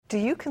Do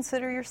you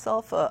consider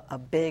yourself a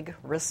big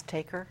risk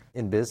taker?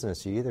 In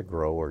business, you either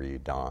grow or you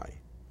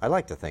die. I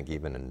like to think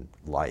even in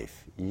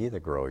life, you either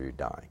grow or you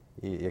die.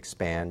 You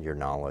expand your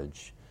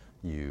knowledge,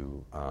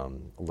 you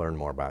learn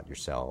more about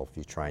yourself,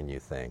 you try new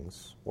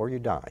things, or you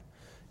die.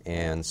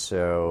 And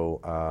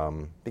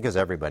so, because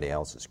everybody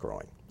else is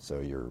growing,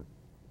 so you're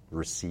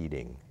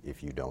receding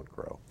if you don't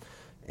grow.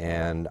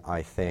 And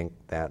I think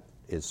that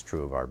is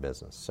true of our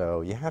business.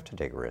 So you have to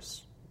take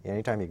risks.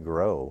 Anytime you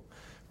grow,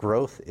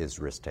 growth is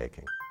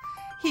risk-taking.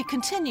 He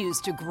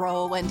continues to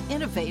grow and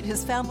innovate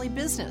his family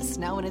business,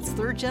 now in its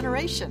third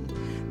generation.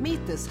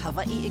 Meet this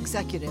Hawaii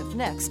executive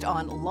next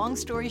on Long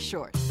Story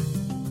Short.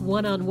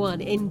 One-on-one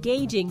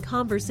engaging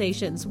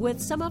conversations with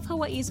some of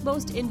Hawaii's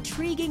most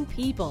intriguing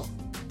people.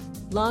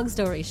 Long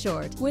Story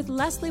Short with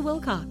Leslie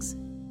Wilcox.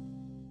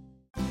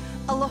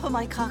 Aloha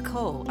mai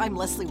kako, I'm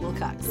Leslie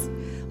Wilcox.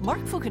 Mark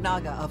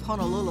Fukunaga of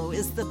Honolulu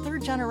is the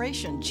third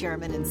generation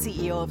chairman and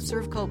CEO of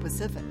Servco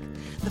Pacific.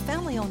 The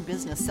family-owned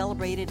business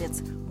celebrated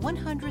its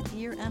 100th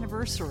year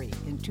anniversary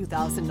in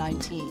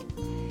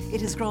 2019.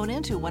 It has grown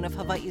into one of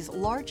Hawaii's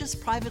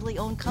largest privately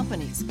owned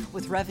companies,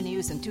 with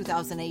revenues in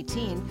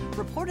 2018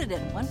 reported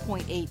at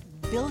 $1.8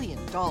 billion.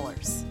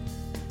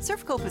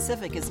 Servco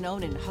Pacific is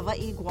known in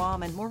Hawaii,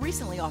 Guam, and more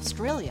recently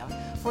Australia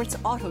for its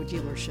auto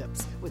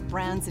dealerships, with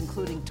brands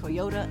including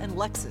Toyota and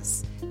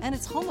Lexus, and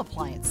its home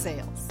appliance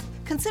sales.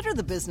 Consider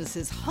the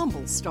business's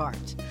humble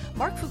start.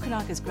 Mark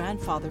Fukunaga's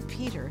grandfather,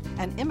 Peter,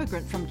 an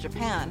immigrant from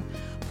Japan,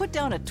 put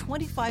down a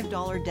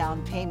 $25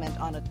 down payment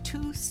on a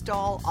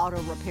 2-stall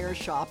auto repair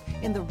shop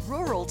in the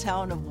rural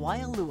town of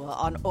Waialua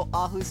on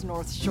Oahu's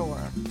North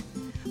Shore.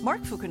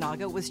 Mark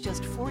Fukunaga was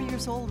just 4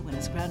 years old when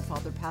his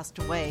grandfather passed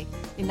away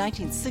in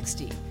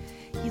 1960.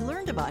 He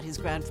learned about his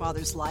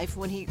grandfather's life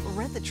when he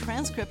read the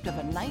transcript of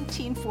a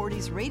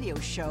 1940s radio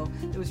show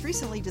that was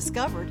recently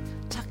discovered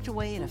tucked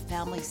away in a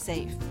family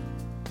safe.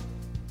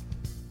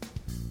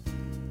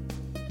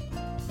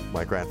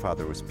 My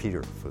grandfather was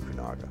Peter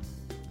Fukunaga,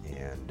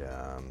 and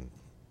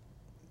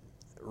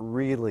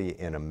really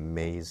an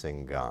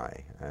amazing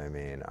guy. I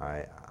mean,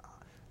 I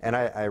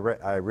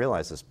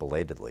realize this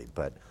belatedly,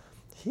 but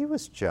he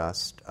was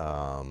just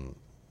an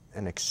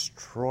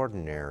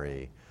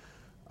extraordinary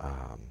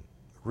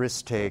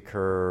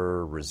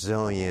risk-taker,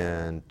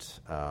 resilient,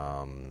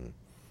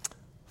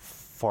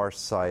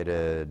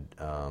 far-sighted,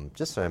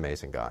 just an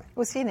amazing guy.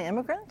 Was he an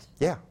immigrant?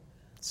 Yeah.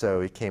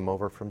 So he came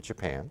over from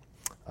Japan.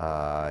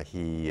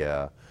 He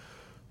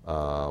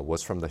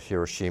was from the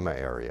Hiroshima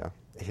area.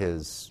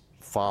 His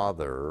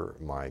father,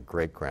 my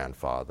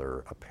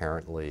great-grandfather,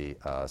 apparently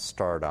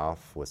started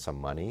off with some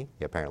money.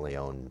 He apparently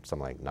owned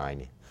something like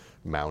 9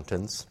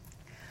 mountains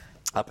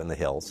up in the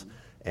hills,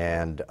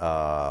 and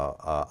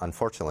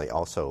unfortunately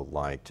also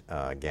liked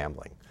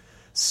gambling.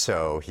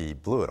 So he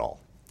blew it all.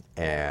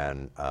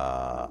 And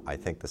I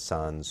think the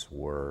sons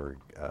were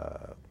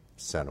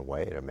sent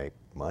away to make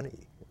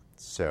money.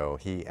 So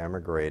he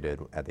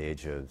emigrated at the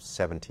age of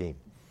 17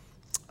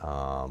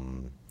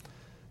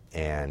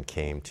 and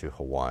came to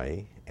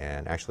Hawaii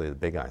and actually the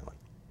Big Island,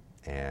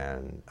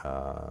 and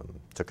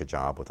took a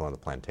job with one of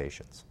the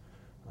plantations,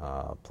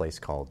 a place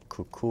called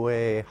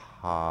Kukue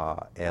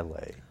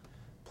Ha'ele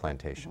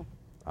Plantation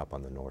up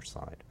on the north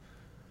side.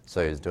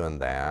 So he was doing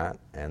that,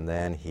 and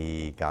then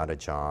he got a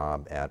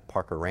job at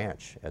Parker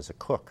Ranch as a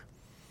cook.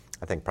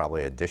 I think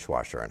probably a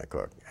dishwasher and a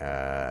cook,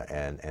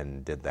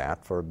 and did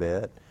that for a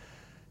bit.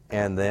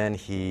 And then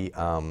he,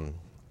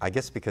 I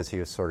guess because he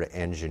was sort of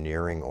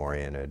engineering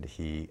oriented,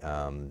 he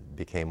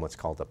became what's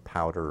called a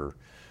powder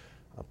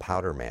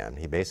man.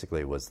 He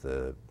basically was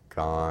the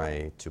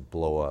guy to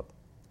blow up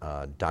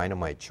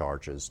dynamite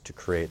charges to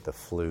create the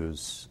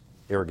flues,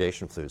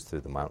 irrigation flues through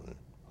the mountain.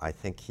 I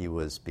think he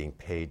was being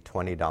paid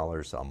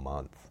 $20 a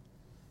month,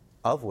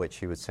 of which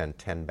he would send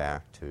 10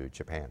 back to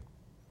Japan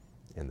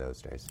in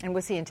those days. And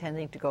was he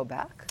intending to go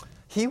back?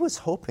 He was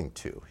hoping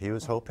to. He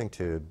was hoping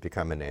to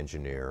become an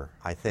engineer.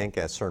 I think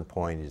at a certain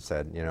point he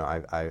said, you know,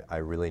 I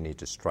really need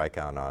to strike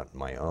out on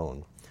my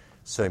own.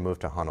 So he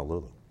moved to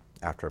Honolulu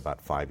after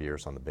about 5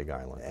 years on the Big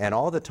Island. And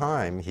all the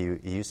time he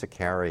used to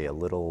carry a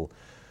little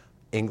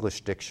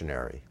English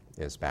dictionary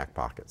in his back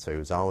pocket. So he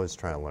was always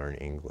trying to learn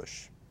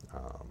English.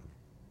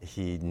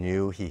 He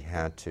knew he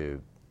had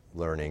to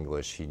learn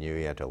English. He knew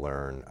he had to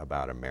learn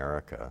about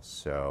America.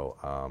 So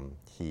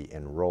he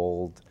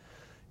enrolled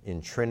in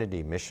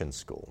Trinity Mission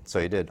School. So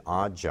he did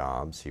odd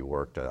jobs. He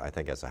worked, I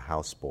think, as a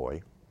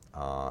houseboy.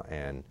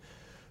 And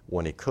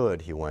when he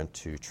could, he went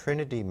to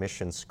Trinity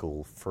Mission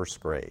School first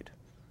grade,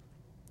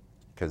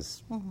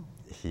 because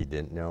he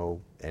didn't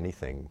know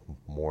anything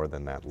more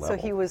than that level.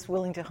 So he was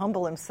willing to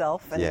humble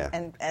himself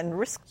and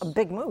risk a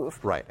big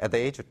move. Right. At the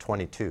age of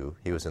 22,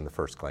 he was in the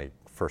first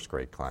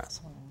grade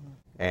class.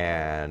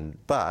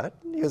 But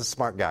he was a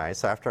smart guy,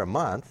 so after a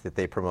month,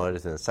 they promoted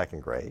him to the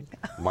second grade.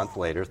 A month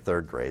later,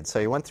 third grade.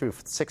 So he went through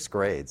 6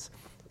 grades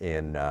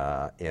in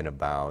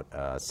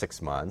about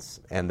 6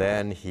 months, and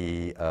then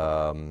he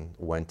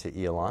went to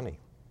Iolani.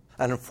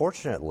 And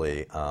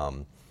unfortunately,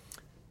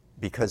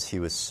 because he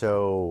was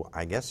so,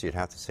 I guess you'd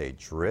have to say,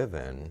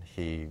 driven,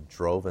 he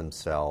drove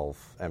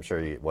himself. I'm sure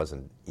he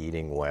wasn't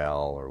eating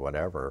well or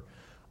whatever.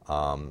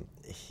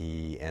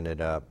 He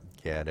ended up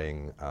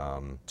getting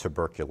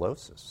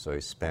tuberculosis. So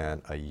he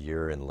spent a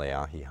year in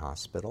Leahi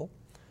Hospital.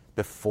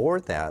 Before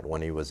that,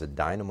 when he was a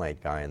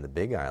dynamite guy in the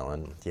Big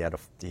Island,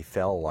 he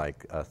fell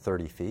like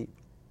 30 feet,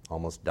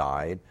 almost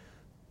died,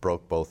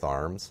 broke both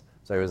arms.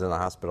 So he was in the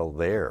hospital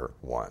there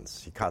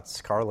once. He caught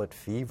scarlet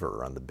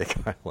fever on the Big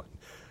Island.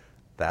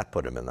 That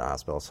put him in the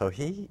hospital. So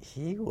he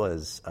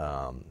was,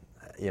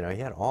 he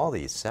had all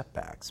these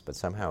setbacks, but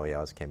somehow he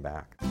always came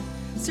back.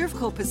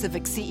 Servco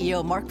Pacific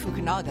CEO Mark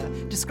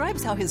Fukunaga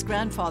describes how his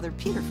grandfather,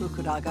 Peter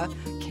Fukunaga,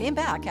 came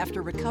back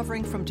after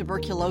recovering from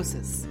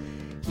tuberculosis.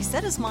 He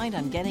set his mind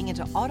on getting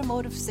into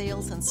automotive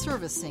sales and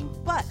servicing,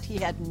 but he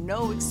had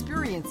no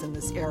experience in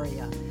this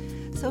area.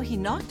 So he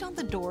knocked on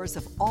the doors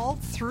of all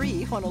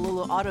 3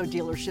 Honolulu auto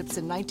dealerships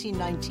in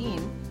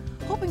 1919,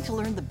 hoping to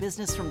learn the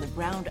business from the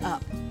ground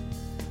up.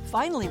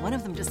 Finally, one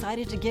of them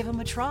decided to give him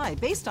a try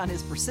based on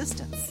his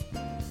persistence.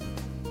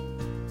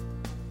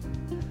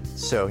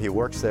 So he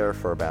works there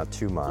for about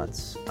 2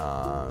 months.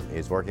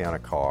 He's working on a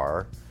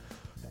car,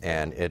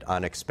 and it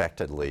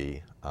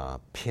unexpectedly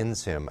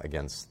pins him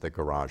against the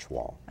garage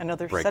wall.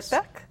 Another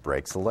setback?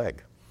 Breaks a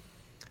leg.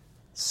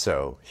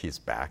 So he's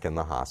back in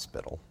the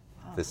hospital.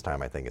 Wow. This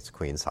time I think it's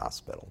Queen's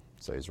Hospital.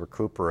 So he's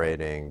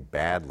recuperating,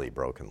 badly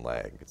broken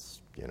leg. It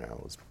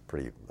was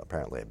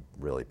apparently a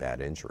really bad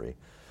injury.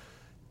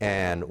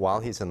 And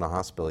while he's in the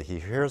hospital, he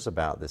hears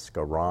about this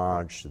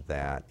garage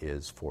that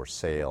is for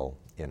sale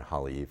in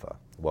Haleiwa,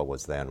 what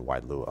was then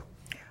Wailua.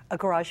 A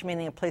garage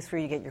meaning a place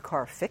where you get your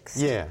car fixed?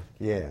 Yeah.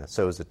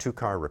 So it was a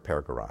 2-car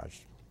repair garage,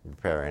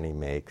 repair any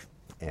make.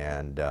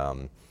 And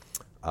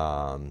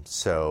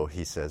so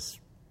he says,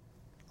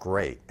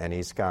 great. And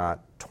he's got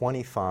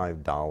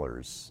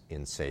 $25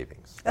 in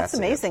savings. That's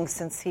amazing,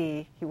 since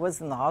he was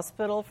in the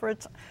hospital for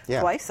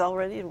twice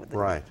already.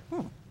 Right.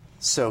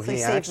 So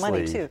he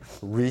actually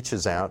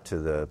reaches out to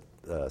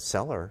the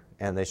seller,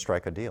 and they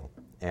strike a deal.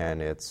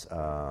 And it's,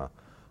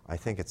 I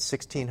think it's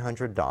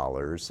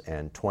 $1,600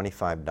 and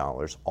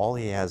 $25. All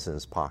he has in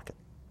his pocket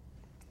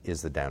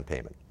is the down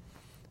payment.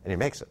 And he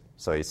makes it.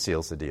 So he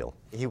seals the deal.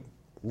 He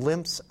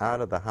limps out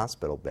of the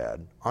hospital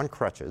bed on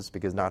crutches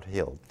because not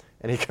healed.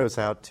 And he goes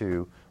out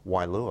to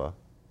Wailua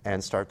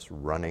and starts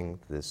running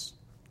this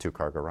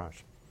 2-car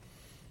garage.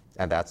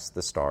 And that's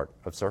the start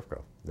of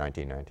Servco,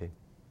 1919.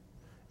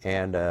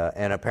 And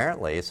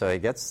apparently, so he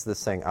gets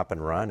this thing up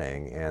and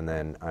running, and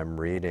then I'm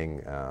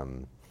reading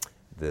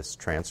this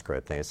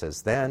transcript, and it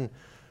says, then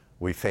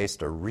we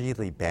faced a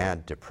really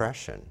bad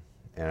depression.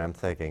 And I'm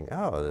thinking,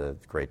 oh, the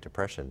Great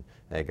Depression.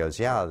 And he goes,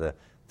 yeah,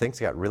 things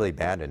got really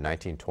bad in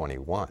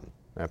 1921.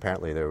 And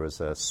apparently there was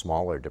a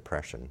smaller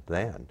depression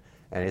then.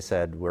 And he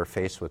said, we're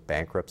faced with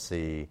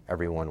bankruptcy,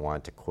 everyone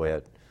wanted to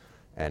quit.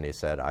 And he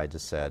said, I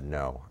just said,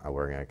 no,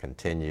 we're going to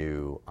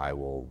continue. I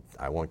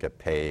won't get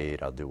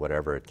paid. I'll do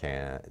whatever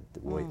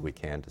we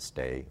can to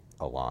stay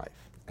alive.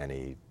 And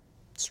he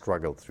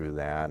struggled through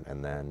that,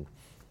 and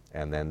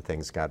then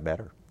things got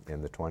better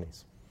in the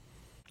 20s.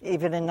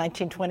 Even in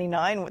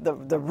 1929,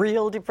 the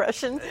real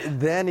depression?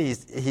 Then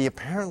he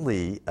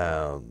apparently,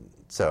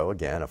 so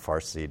again, a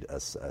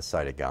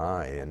far-sighted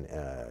guy, and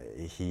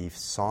he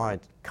saw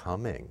it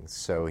coming.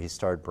 So he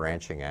started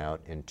branching out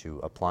into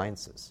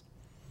appliances.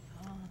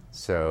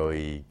 So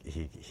he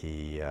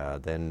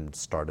then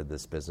started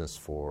this business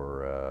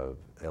for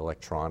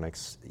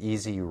electronics,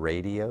 easy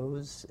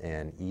radios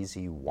and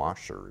easy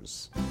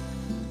washers.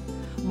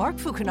 Mark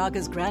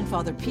Fukunaga's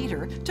grandfather,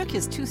 Peter, took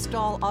his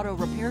 2-stall auto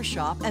repair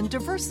shop and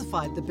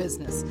diversified the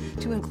business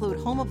to include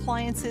home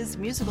appliances,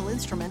 musical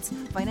instruments,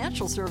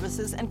 financial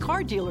services, and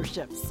car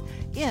dealerships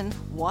in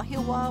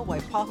Wahiawa,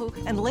 Waipahu,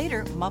 and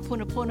later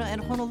Mapunapuna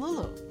and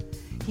Honolulu.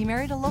 He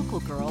married a local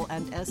girl,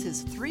 and as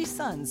his 3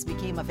 sons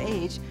became of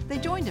age, they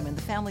joined him in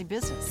the family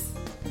business.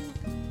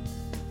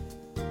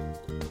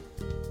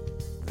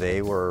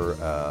 They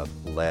were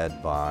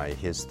led by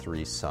his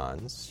 3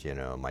 sons,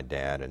 my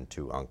dad and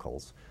 2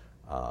 uncles,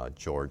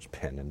 George,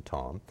 Ben, and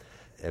Tom.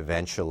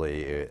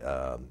 Eventually,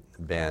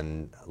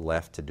 Ben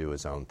left to do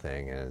his own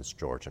thing, and it's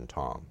George and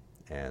Tom.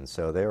 And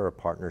so they were a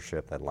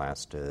partnership that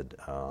lasted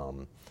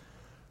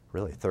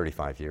really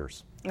 35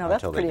 years. No,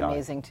 that's pretty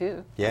amazing,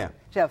 too. Yeah.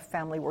 To have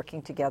family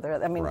working together.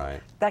 I mean,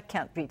 right. That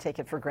can't be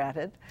taken for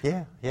granted.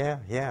 Yeah.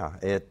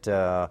 It,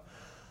 they're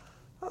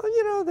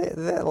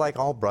like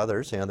all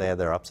brothers, they had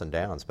their ups and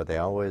downs, but they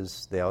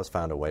always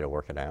found a way to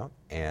work it out.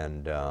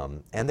 And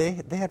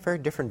they had very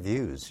different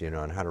views,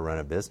 on how to run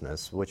a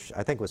business, which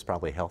I think was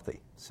probably healthy.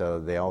 So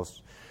they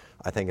always,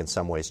 I think in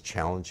some ways,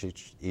 challenged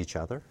each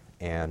other.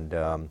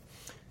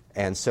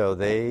 And so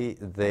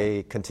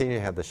they continue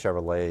to have the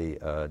Chevrolet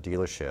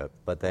dealership,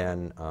 but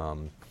then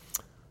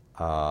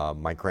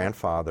my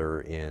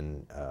grandfather,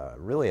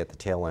 really at the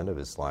tail end of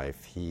his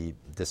life, he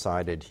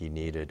decided he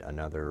needed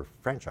another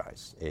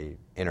franchise, a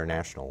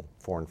international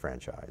foreign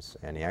franchise,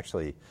 and he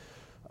actually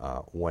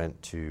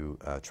went to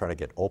try to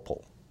get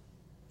Opel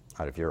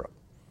out of Europe.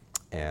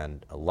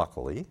 And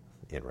luckily,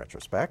 in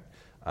retrospect,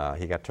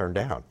 he got turned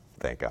down,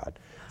 thank God.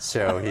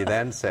 So he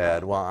then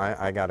said, well,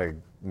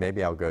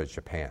 maybe I'll go to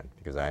Japan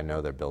because I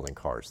know they're building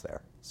cars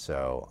there.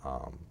 So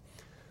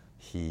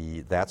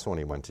that's when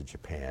he went to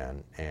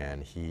Japan,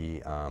 and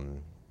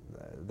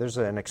there's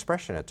an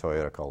expression at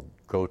Toyota called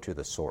go to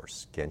the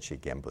source, Genshi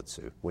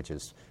Genbutsu, which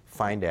is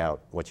find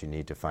out what you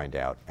need to find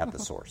out at the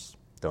source.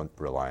 Don't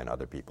rely on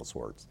other people's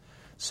words.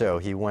 So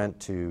he went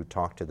to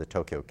talk to the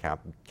Tokyo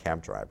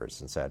cab drivers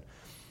and said,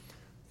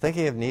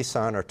 thinking of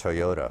Nissan or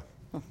Toyota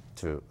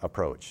to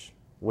approach,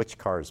 which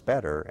car is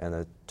better? And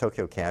the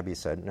Tokyo cabbie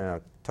said,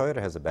 no,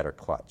 Toyota has a better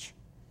clutch.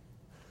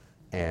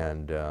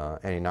 And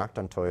he knocked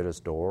on Toyota's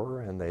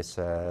door, and they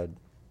said,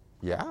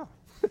 yeah,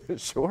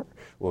 sure,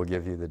 we'll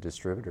give you the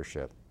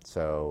distributorship.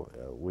 So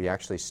we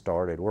actually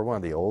we're one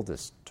of the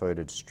oldest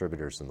Toyota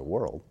distributors in the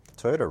world.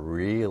 Toyota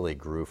really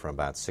grew from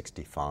about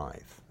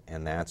 65,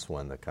 and that's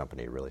when the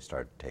company really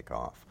started to take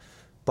off.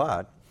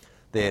 But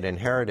they had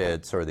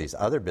inherited sort of these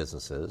other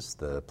businesses,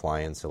 the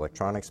appliance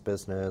electronics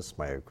business.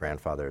 My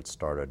grandfather had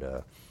started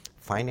a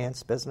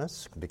finance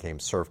business, became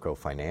Servco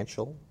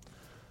Financial.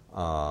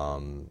 A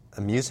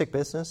music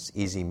business,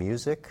 Easy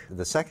Music.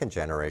 The second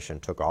generation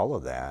took all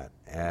of that,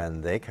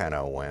 and they kind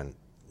of went,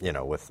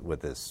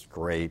 with this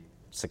great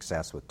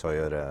success with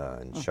Toyota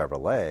and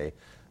Chevrolet,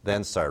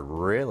 then started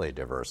really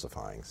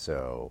diversifying.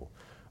 So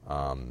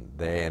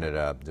they ended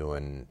up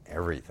doing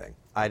everything.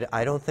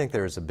 I don't think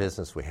there's a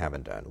business we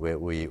haven't done.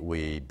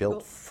 We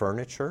built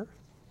furniture,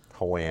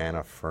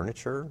 Hawaiiana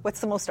furniture.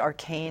 What's the most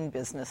arcane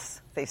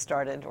business they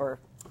started or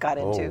got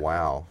into? Oh,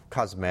 wow.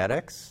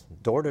 Cosmetics,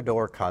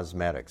 door-to-door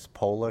cosmetics,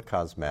 Pola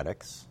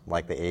Cosmetics,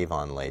 like the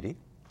Avon lady.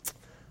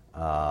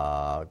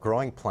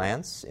 Growing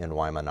plants in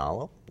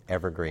Waimanalo,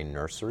 Evergreen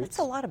Nurseries. That's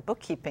a lot of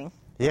bookkeeping.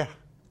 Yeah.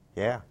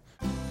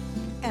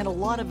 And a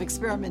lot of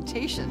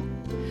experimentation.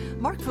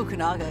 Mark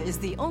Fukunaga is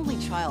the only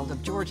child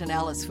of George and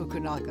Alice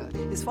Fukunaga.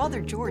 His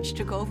father, George,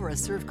 took over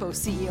as Servco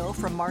CEO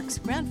from Mark's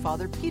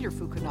grandfather, Peter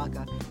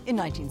Fukunaga, in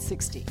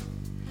 1960.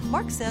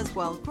 Mark says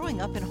while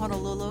growing up in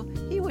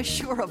Honolulu, he was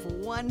sure of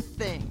one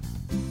thing.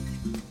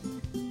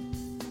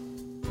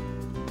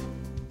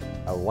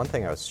 One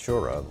thing I was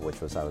sure of, which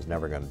was I was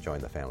never going to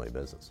join the family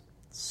business.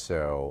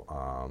 So,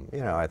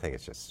 I think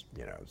it's just,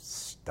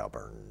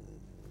 stubborn.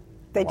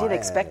 They did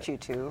expect you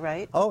to,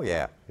 right? Oh,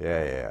 yeah.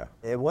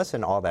 It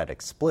wasn't all that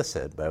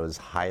explicit, but it was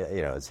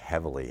it was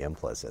heavily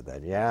implicit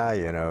that,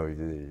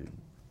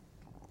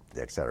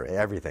 et cetera.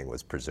 Everything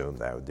was presumed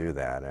that I would do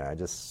that. And I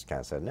just kind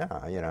of said,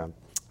 no,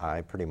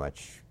 I pretty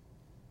much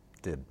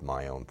did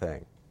my own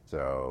thing.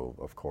 So,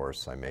 of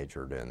course, I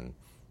majored in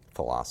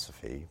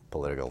philosophy,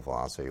 political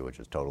philosophy, which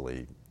is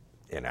totally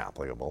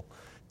inapplicable.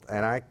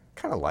 And I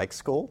kind of like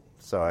school,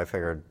 so I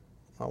figured,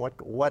 well,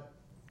 what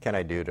can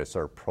I do to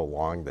sort of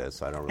prolong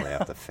this? I don't really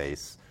have to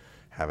face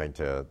having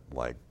to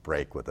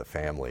break with the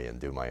family and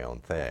do my own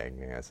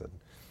thing. And I said,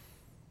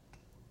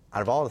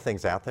 out of all the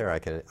things out there, I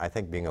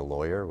think being a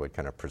lawyer would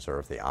kind of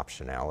preserve the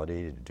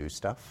optionality to do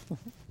stuff.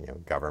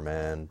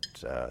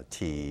 Government,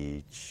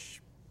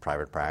 teach,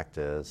 private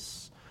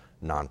practice,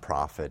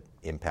 nonprofit,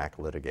 impact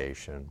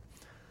litigation.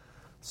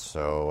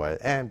 So,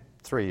 and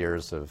 3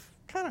 years of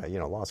kind of,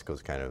 law school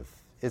is kind of,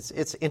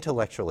 it's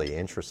intellectually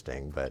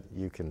interesting, but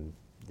you can,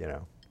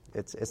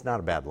 it's not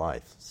a bad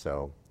life.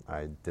 So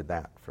I did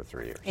that for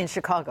 3 years. In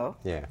Chicago?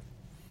 Yeah.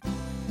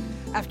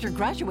 After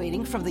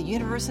graduating from the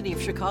University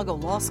of Chicago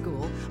Law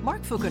School,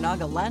 Mark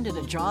Fukunaga landed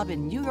a job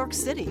in New York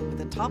City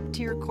with a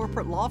top-tier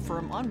corporate law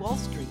firm on Wall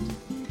Street.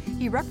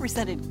 He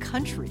represented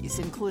countries,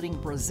 including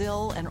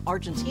Brazil and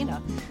Argentina,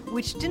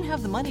 which didn't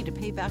have the money to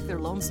pay back their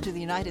loans to the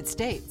United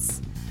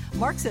States.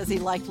 Mark says he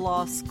liked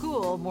law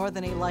school more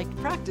than he liked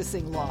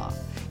practicing law.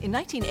 In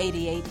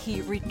 1988,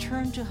 he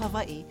returned to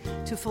Hawaii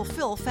to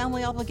fulfill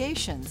family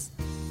obligations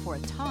for a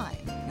time,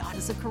 not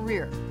as a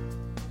career.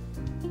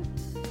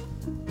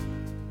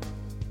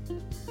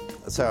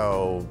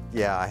 So,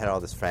 yeah, I had all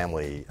this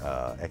family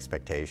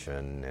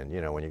expectation,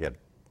 and, when you get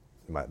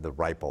the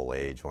ripe old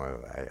age,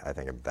 I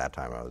think at that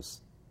time I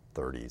was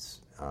 30s,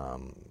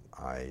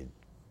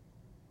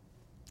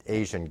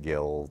 Asian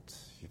guilt,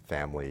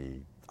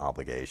 family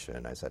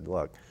obligation. I said,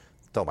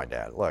 told my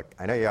dad,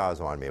 I know you always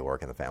wanted me to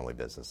work in the family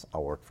business.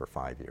 I'll work for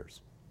 5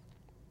 years.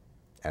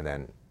 And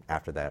then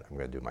after that, I'm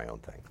going to do my own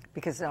thing.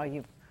 Because now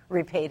you've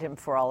repaid him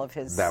for all of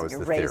his That was the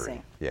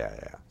raising. Theory.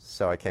 Yeah.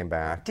 So I came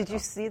back. Did you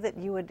see that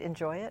you would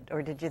enjoy it,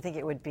 or did you think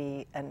it would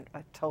be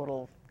a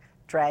total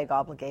drag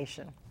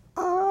obligation?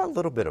 A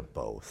little bit of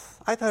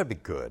both. I thought it'd be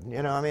good.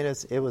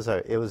 It was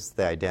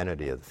the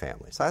identity of the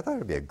family. So I thought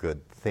it'd be a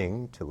good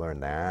thing to learn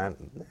that.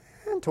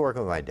 And to work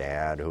with my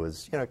dad, who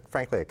was,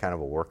 frankly, a kind of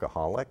a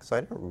workaholic, so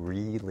I didn't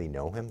really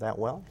know him that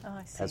well,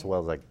 as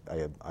well as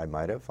I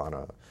might have on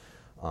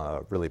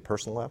a really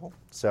personal level.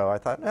 So I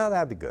thought,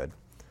 that'd be good.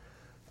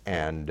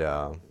 And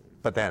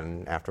but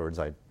then afterwards,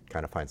 I'd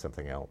kind of find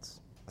something else.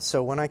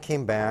 So when I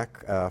came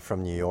back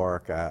from New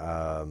York,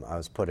 I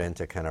was put in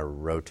to kind of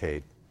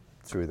rotate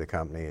through the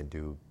company and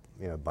do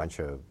a bunch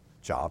of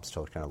jobs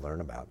to kind of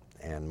learn about.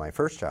 And my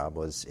first job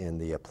was in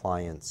the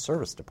appliance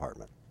service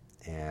department.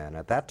 And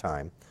at that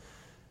time,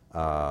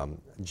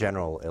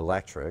 General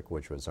Electric,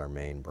 which was our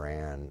main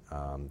brand,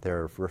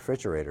 their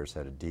refrigerators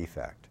had a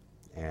defect,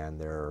 and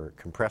their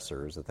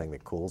compressors, the thing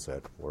that cools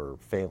it, were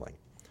failing.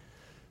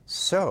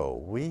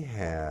 So we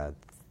had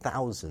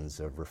thousands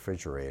of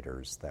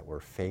refrigerators that were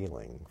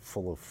failing,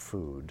 full of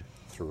food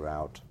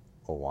throughout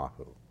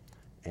Oahu.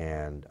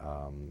 And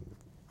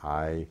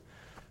I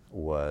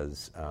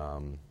was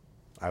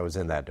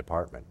in that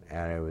department,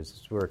 and we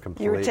were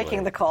completely. You were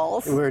taking the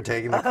calls. We were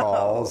taking the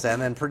calls,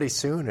 and then pretty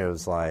soon it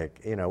was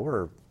like, we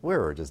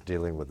were just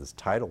dealing with this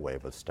tidal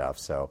wave of stuff.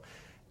 So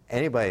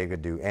anybody who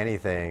could do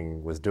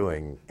anything was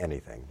doing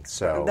anything.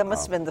 So that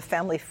must have been the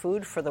family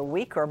food for the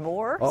week or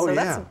more. Oh, so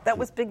yeah. that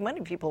was big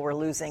money people were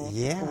losing,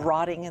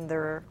 rotting in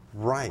their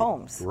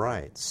homes.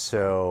 Right.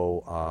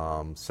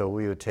 So so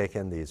we would take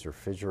in these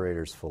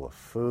refrigerators full of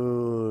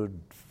food.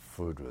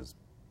 Food was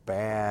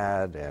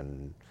bad,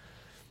 and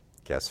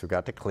guess who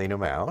got to clean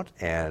them out?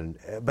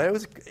 But it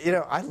was,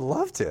 I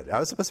loved it. I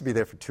was supposed to be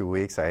there for 2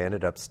 weeks. I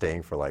ended up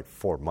staying for like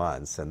 4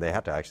 months, and they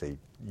had to actually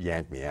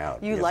yank me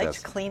out. You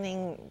liked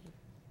cleaning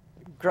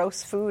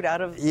gross food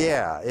out of...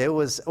 Yeah, it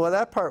was, well,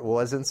 that part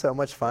wasn't so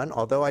much fun,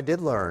 although I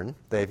did learn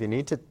that if you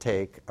need to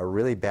take a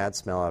really bad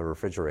smell out of a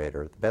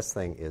refrigerator, the best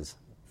thing is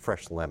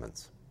fresh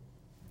lemons.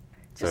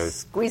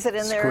 Just squeeze it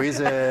in there. Squeeze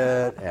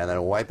it, and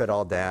then wipe it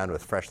all down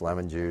with fresh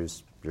lemon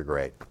juice. You're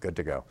great. Good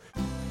to go.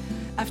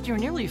 After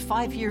nearly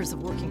 5 years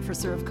of working for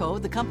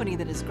Servco, the company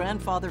that his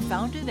grandfather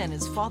founded and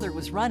his father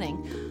was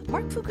running,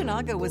 Mark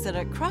Fukunaga was at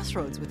a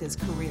crossroads with his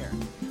career.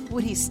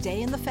 Would he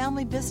stay in the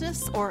family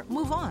business or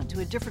move on to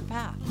a different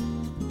path?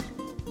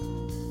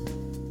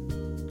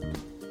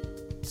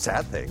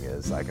 Sad thing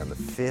is, like in the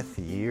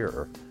 5th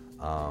year,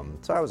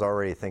 so I was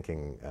already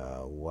thinking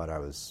whether I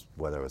was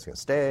going to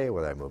stay,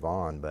 whether I'd move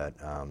on, but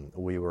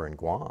we were in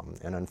Guam,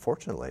 and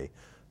unfortunately,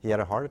 he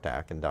had a heart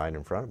attack and died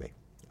in front of me.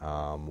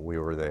 We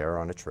were there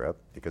on a trip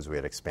because we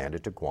had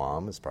expanded to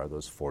Guam as part of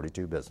those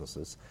 42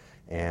 businesses,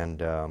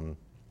 and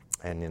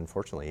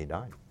unfortunately he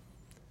died.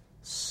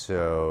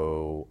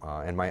 So,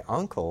 and my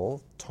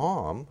uncle,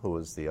 Tom, who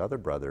was the other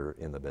brother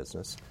in the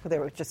business. Well,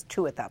 there were just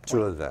 2 at that point.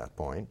 2 at that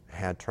point,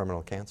 had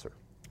terminal cancer.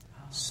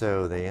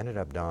 So they ended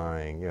up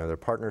dying. They're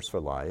partners for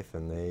life,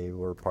 and they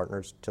were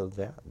partners till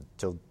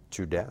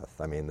to death.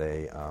 I mean,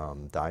 they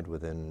died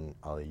within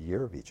a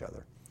year of each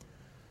other.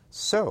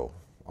 So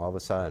all of a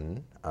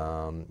sudden,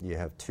 you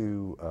have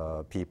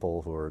 2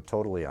 people who are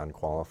totally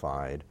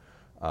unqualified.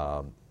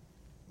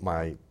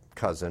 My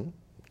cousin,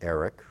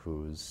 Eric,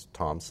 who's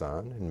Tom's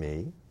son, and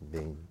me,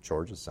 being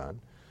George's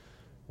son,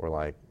 we're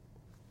like,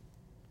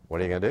 what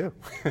are you going to do?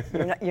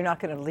 You're not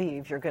going to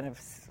leave. You're going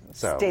to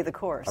stay the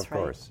course, right? Of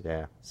course,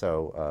 yeah.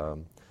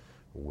 So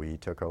we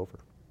took over.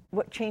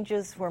 What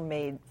changes were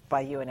made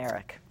by you and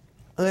Eric?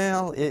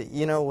 Well,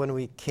 when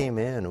we came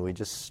in, we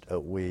just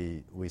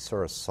we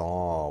sort of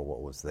saw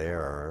what was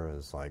there. It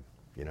was like,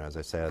 as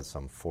I said,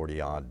 some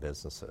 40-odd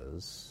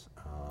businesses.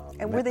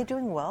 And were they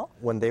doing well?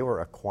 When they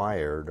were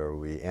acquired or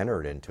we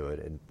entered into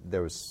it,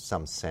 there was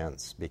some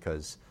sense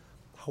because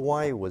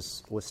Hawaii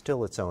was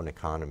still its own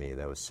economy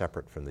that was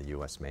separate from the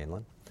U.S.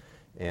 mainland.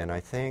 And I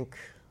think,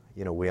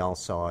 we all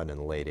saw it in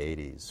the late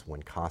 80s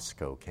when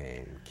Costco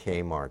came,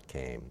 Kmart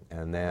came,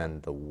 and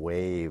then the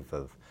wave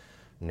of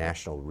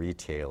national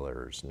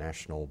retailers,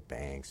 national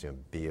banks,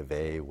 B of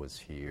A was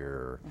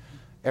here,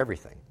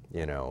 everything,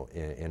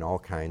 in all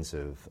kinds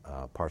of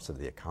parts of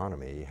the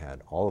economy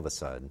had all of a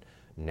sudden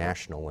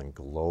national and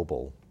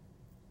global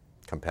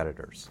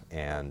competitors,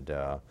 and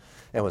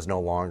it was no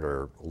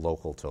longer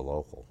local to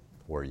local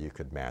where you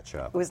could match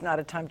up. It was not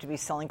a time to be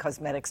selling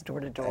cosmetics door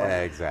to door.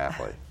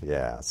 Exactly,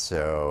 yeah.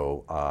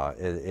 So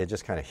it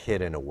just kind of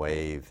hit in a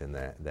wave in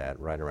that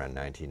right around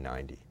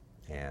 1990,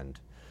 and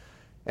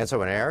so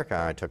when Eric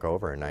and I took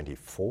over in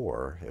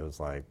 '94, it was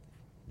like,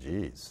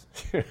 geez,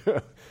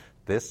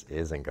 this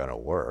isn't going to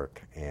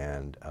work.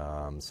 And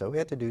so we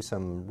had to do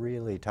some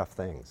really tough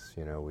things.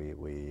 We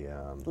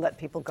let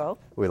people go?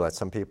 We let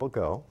some people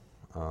go.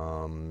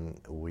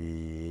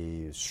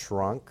 We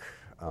shrunk.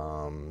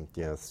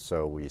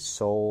 So we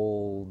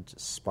sold,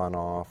 spun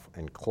off,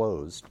 and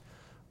closed,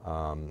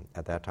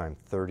 at that time,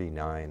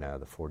 39 out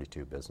of the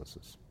 42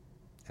 businesses.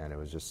 And it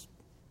was just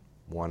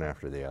one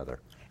after the other.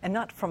 And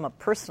not from a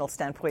personal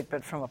standpoint,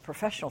 but from a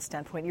professional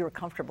standpoint, you were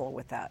comfortable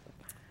with that?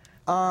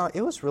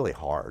 It was really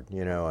hard.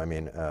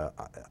 Servco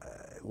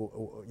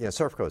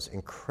is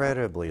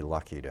incredibly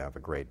lucky to have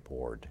a great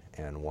board.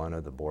 And one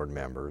of the board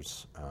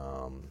members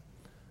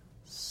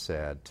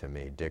said to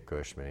me, Dick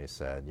Gushman, he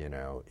said,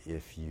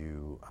 if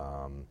you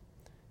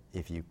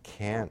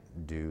can't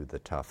do the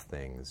tough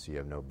things, you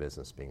have no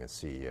business being a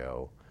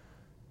CEO.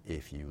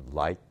 If you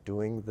like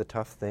doing the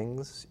tough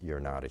things, you're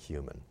not a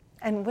human.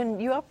 And when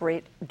you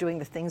operate doing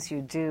the things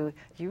you do,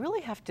 you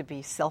really have to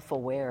be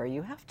self-aware.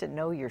 You have to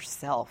know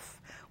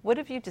yourself. What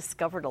have you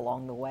discovered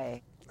along the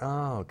way?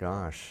 Oh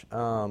gosh,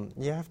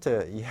 you have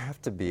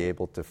to be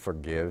able to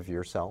forgive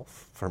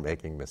yourself for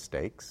making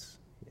mistakes.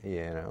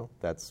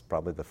 That's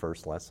probably the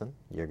first lesson.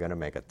 You're going to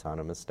make a ton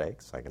of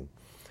mistakes.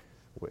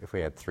 If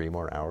we had 3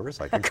 more hours,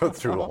 I could go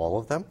through all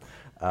of them.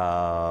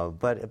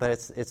 But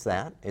it's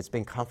that. It's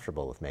being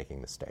comfortable with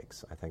making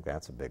mistakes. I think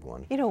that's a big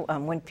one. You know,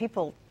 when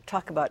people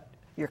talk about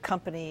your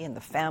company and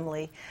the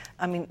family,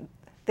 I mean,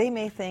 they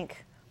may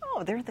think,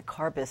 oh, they're in the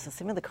car business.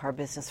 They've been in the car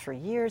business for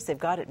years. They've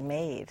got it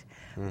made.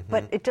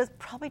 But it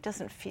probably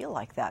doesn't feel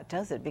like that,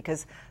 does it?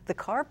 Because the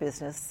car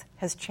business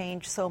has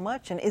changed so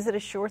much. And is it a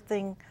sure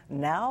thing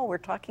now? We're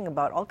talking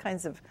about all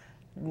kinds of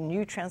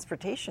new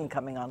transportation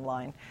coming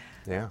online.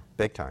 Yeah,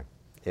 big time.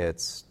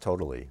 It's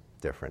totally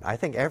different. I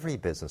think every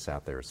business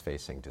out there is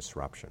facing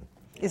disruption.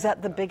 Is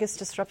that the biggest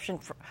disruption,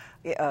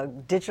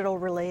 digital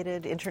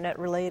related, internet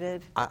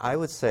related? I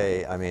would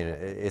say, I mean,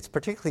 it's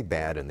particularly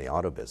bad in the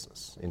auto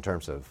business in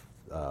terms of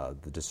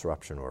the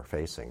disruption we're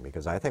facing,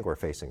 because I think we're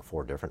facing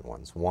 4 different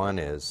ones. One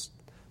is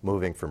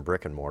moving from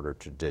brick and mortar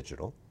to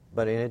digital.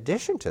 But in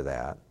addition to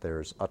that,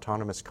 there's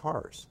autonomous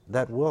cars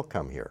that will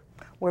come here.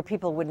 Where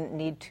people wouldn't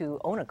need to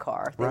own a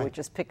car. They would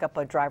just pick up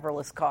a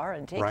driverless car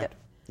and take it.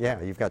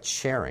 Yeah, you've got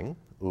sharing,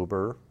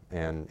 Uber,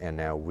 and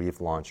now we've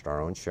launched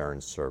our own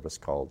sharing service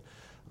called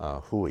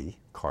Hui,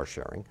 car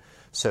sharing.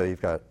 So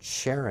you've got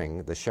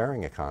sharing, the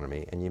sharing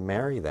economy, and you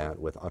marry that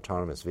with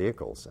autonomous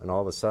vehicles, and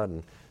all of a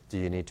sudden, do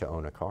you need to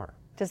own a car?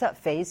 Does that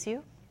faze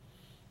you?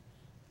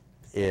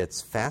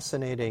 It's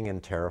fascinating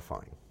and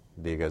terrifying,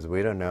 because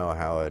we don't know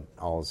how it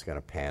all is going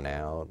to pan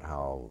out,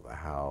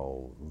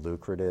 how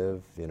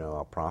lucrative,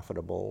 how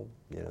profitable,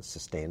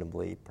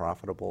 sustainably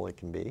profitable it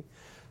can be.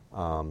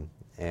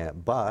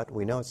 But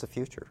we know it's the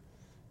future.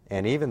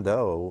 And even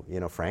though,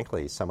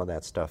 frankly, some of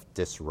that stuff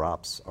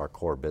disrupts our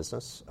core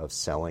business of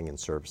selling and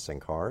servicing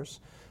cars,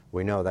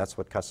 we know that's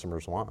what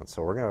customers want.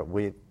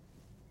 So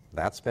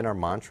that's been our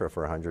mantra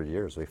for 100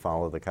 years. We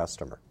follow the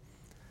customer.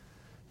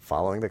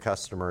 Following the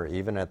customer,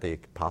 even at the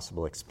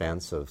possible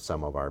expense of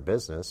some of our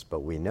business,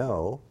 but we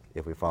know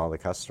if we follow the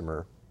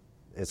customer,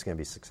 it's going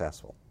to be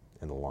successful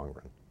in the long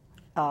run.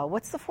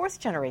 What's the 4th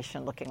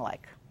generation looking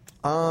like?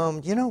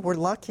 We're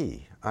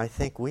lucky. I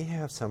think we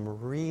have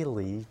some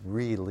really,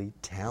 really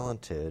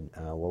talented,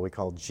 what we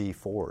call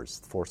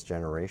G4s, 4th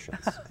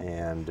generations.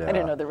 And I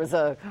didn't know there was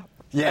a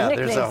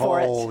there's a for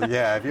whole, it.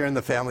 if you're in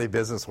the family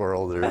business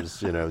world,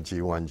 there's,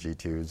 G1,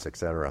 G2s, et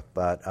cetera.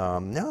 But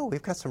no,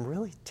 we've got some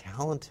really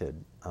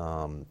talented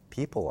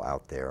people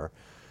out there.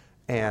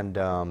 And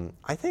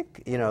I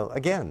think,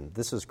 again,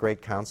 this is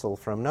great counsel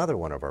from another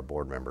one of our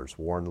board members,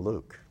 Warren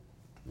Luke,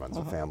 runs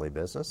a family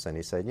business. And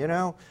he said,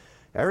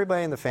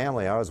 everybody in the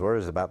family always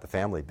worries about the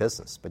family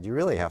business, but you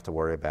really have to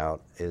worry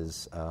about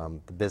is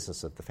the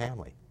business of the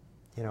family.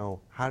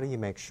 How do you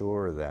make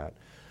sure that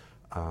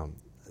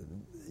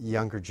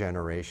younger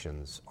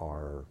generations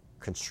are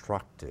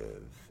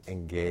constructive,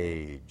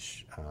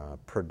 engaged,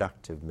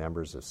 productive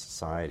members of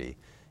society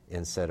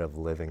instead of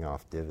living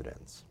off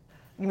dividends?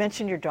 You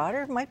mentioned your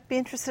daughter might be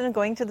interested in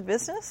going to the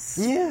business?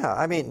 Yeah,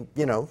 I mean,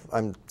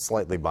 I'm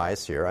slightly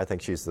biased here. I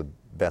think she's the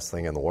best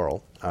thing in the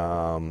world.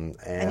 And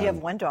you have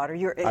one daughter.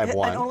 You're I have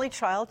one. an only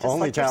child, just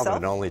only like child yourself?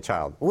 and an only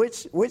child,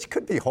 which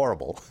could be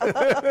horrible.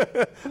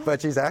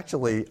 But she's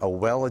actually a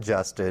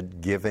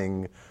well-adjusted,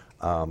 giving,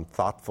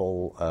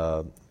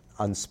 thoughtful,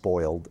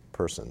 unspoiled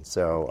person.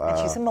 So, and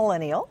she's a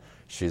millennial.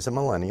 She's a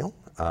millennial.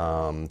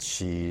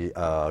 She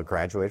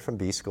graduated from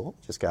B School,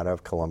 just got out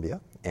of Columbia,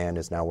 and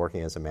is now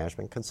working as a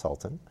management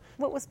consultant.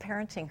 What was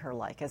parenting her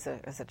like when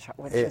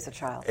she was a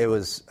child? It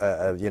was,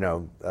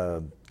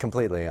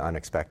 completely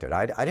unexpected.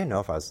 I didn't know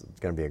if I was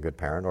going to be a good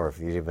parent or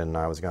if even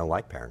I was going to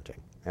like parenting.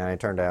 And it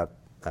turned out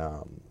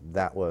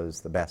that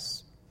was the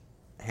best,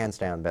 hands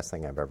down, best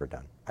thing I've ever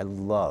done. I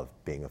love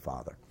being a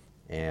father.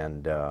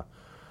 And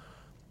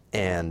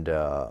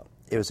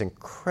it was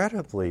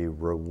incredibly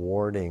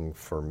rewarding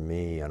for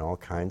me on all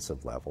kinds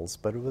of levels,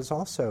 but it was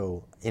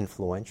also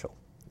influential.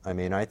 I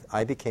mean,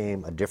 I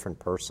became a different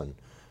person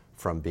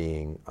from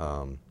being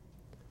an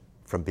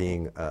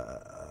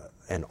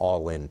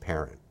all-in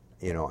parent.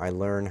 I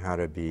learned how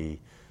to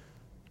be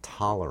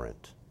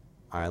tolerant.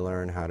 I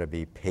learned how to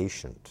be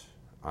patient.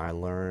 I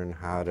learned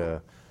how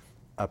to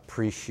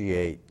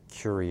appreciate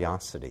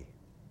curiosity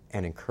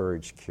and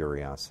encourage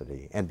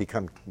curiosity and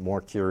become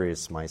more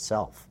curious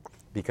myself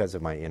because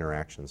of my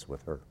interactions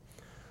with her.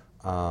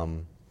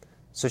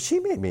 So she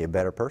made me a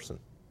better person.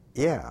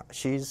 Yeah,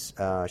 she's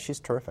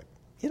terrific.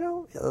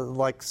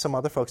 Like some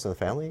other folks in the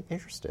family,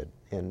 interested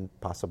in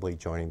possibly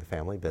joining the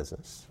family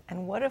business.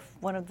 And what if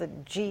one of the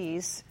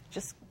G's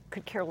just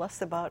could care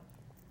less about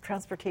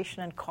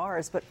transportation and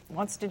cars, but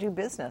wants to do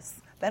business?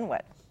 Then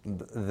what?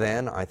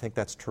 Then I think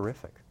that's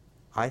terrific.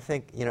 I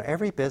think,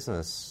 every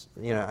business,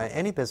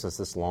 any business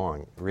this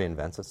long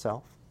reinvents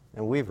itself.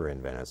 And we've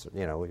reinvented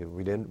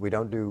it. We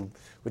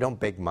don't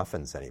bake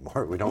muffins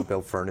anymore. We don't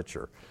build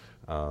furniture.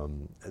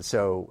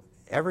 So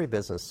every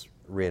business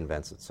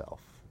reinvents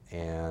itself.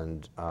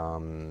 And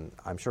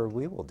I'm sure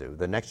we will do.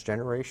 The next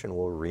generation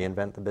will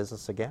reinvent the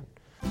business again.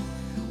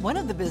 One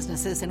of the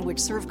businesses in which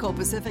Servco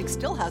Pacific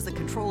still has a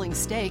controlling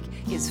stake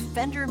is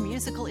Fender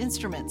Musical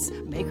Instruments,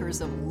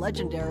 makers of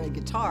legendary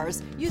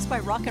guitars used by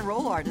rock and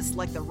roll artists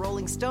like the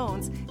Rolling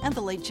Stones and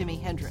the late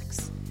Jimi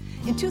Hendrix.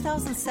 In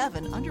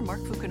 2007, under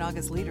Mark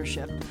Fukunaga's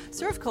leadership,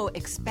 Servco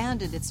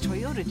expanded its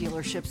Toyota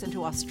dealerships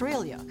into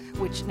Australia,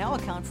 which now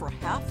account for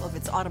half of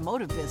its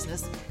automotive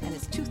business and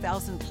its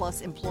 2,000-plus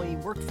employee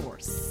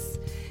workforce.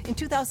 In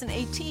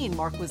 2018,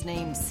 Mark was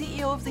named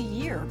CEO of the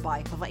Year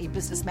by Hawaii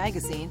Business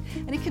Magazine,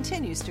 and he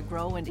continues to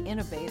grow and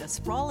innovate a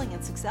sprawling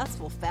and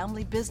successful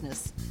family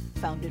business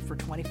founded for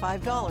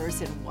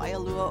 $25 in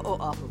Waialua,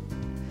 Oahu.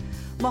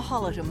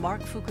 Mahalo to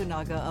Mark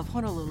Fukunaga of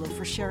Honolulu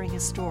for sharing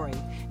his story,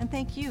 and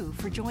thank you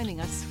for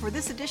joining us for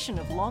this edition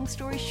of Long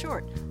Story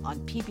Short on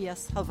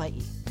PBS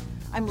Hawaii.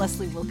 I'm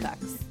Leslie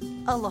Wilcox.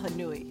 Aloha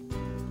nui.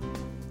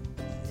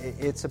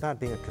 It's about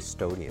being a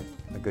custodian,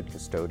 a good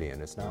custodian.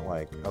 It's not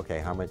like, okay,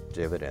 how much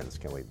dividends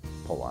can we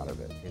pull out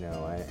of it?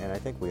 And I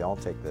think we all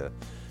take the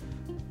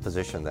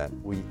position that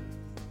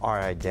our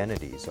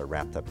identities are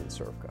wrapped up in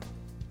Servco,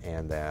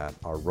 and that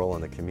our role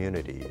in the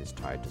community is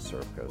tied to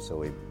Servco. So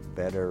we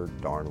better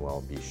darn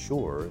well be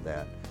sure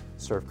that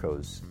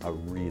Servco's a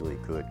really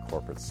good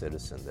corporate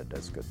citizen that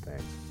does good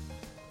things.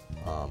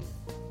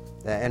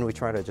 And we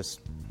try to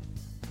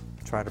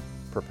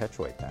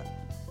perpetuate that.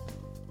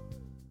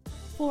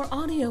 For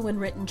audio and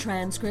written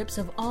transcripts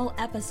of all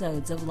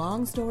episodes of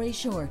Long Story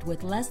Short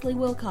with Leslie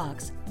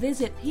Wilcox,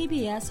 visit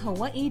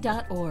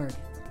pbshawaii.org.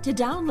 To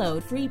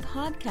download free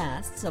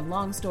podcasts of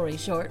Long Story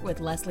Short with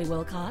Leslie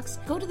Wilcox,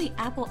 go to the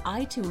Apple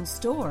iTunes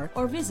Store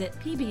or visit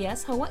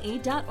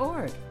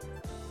pbshawaii.org.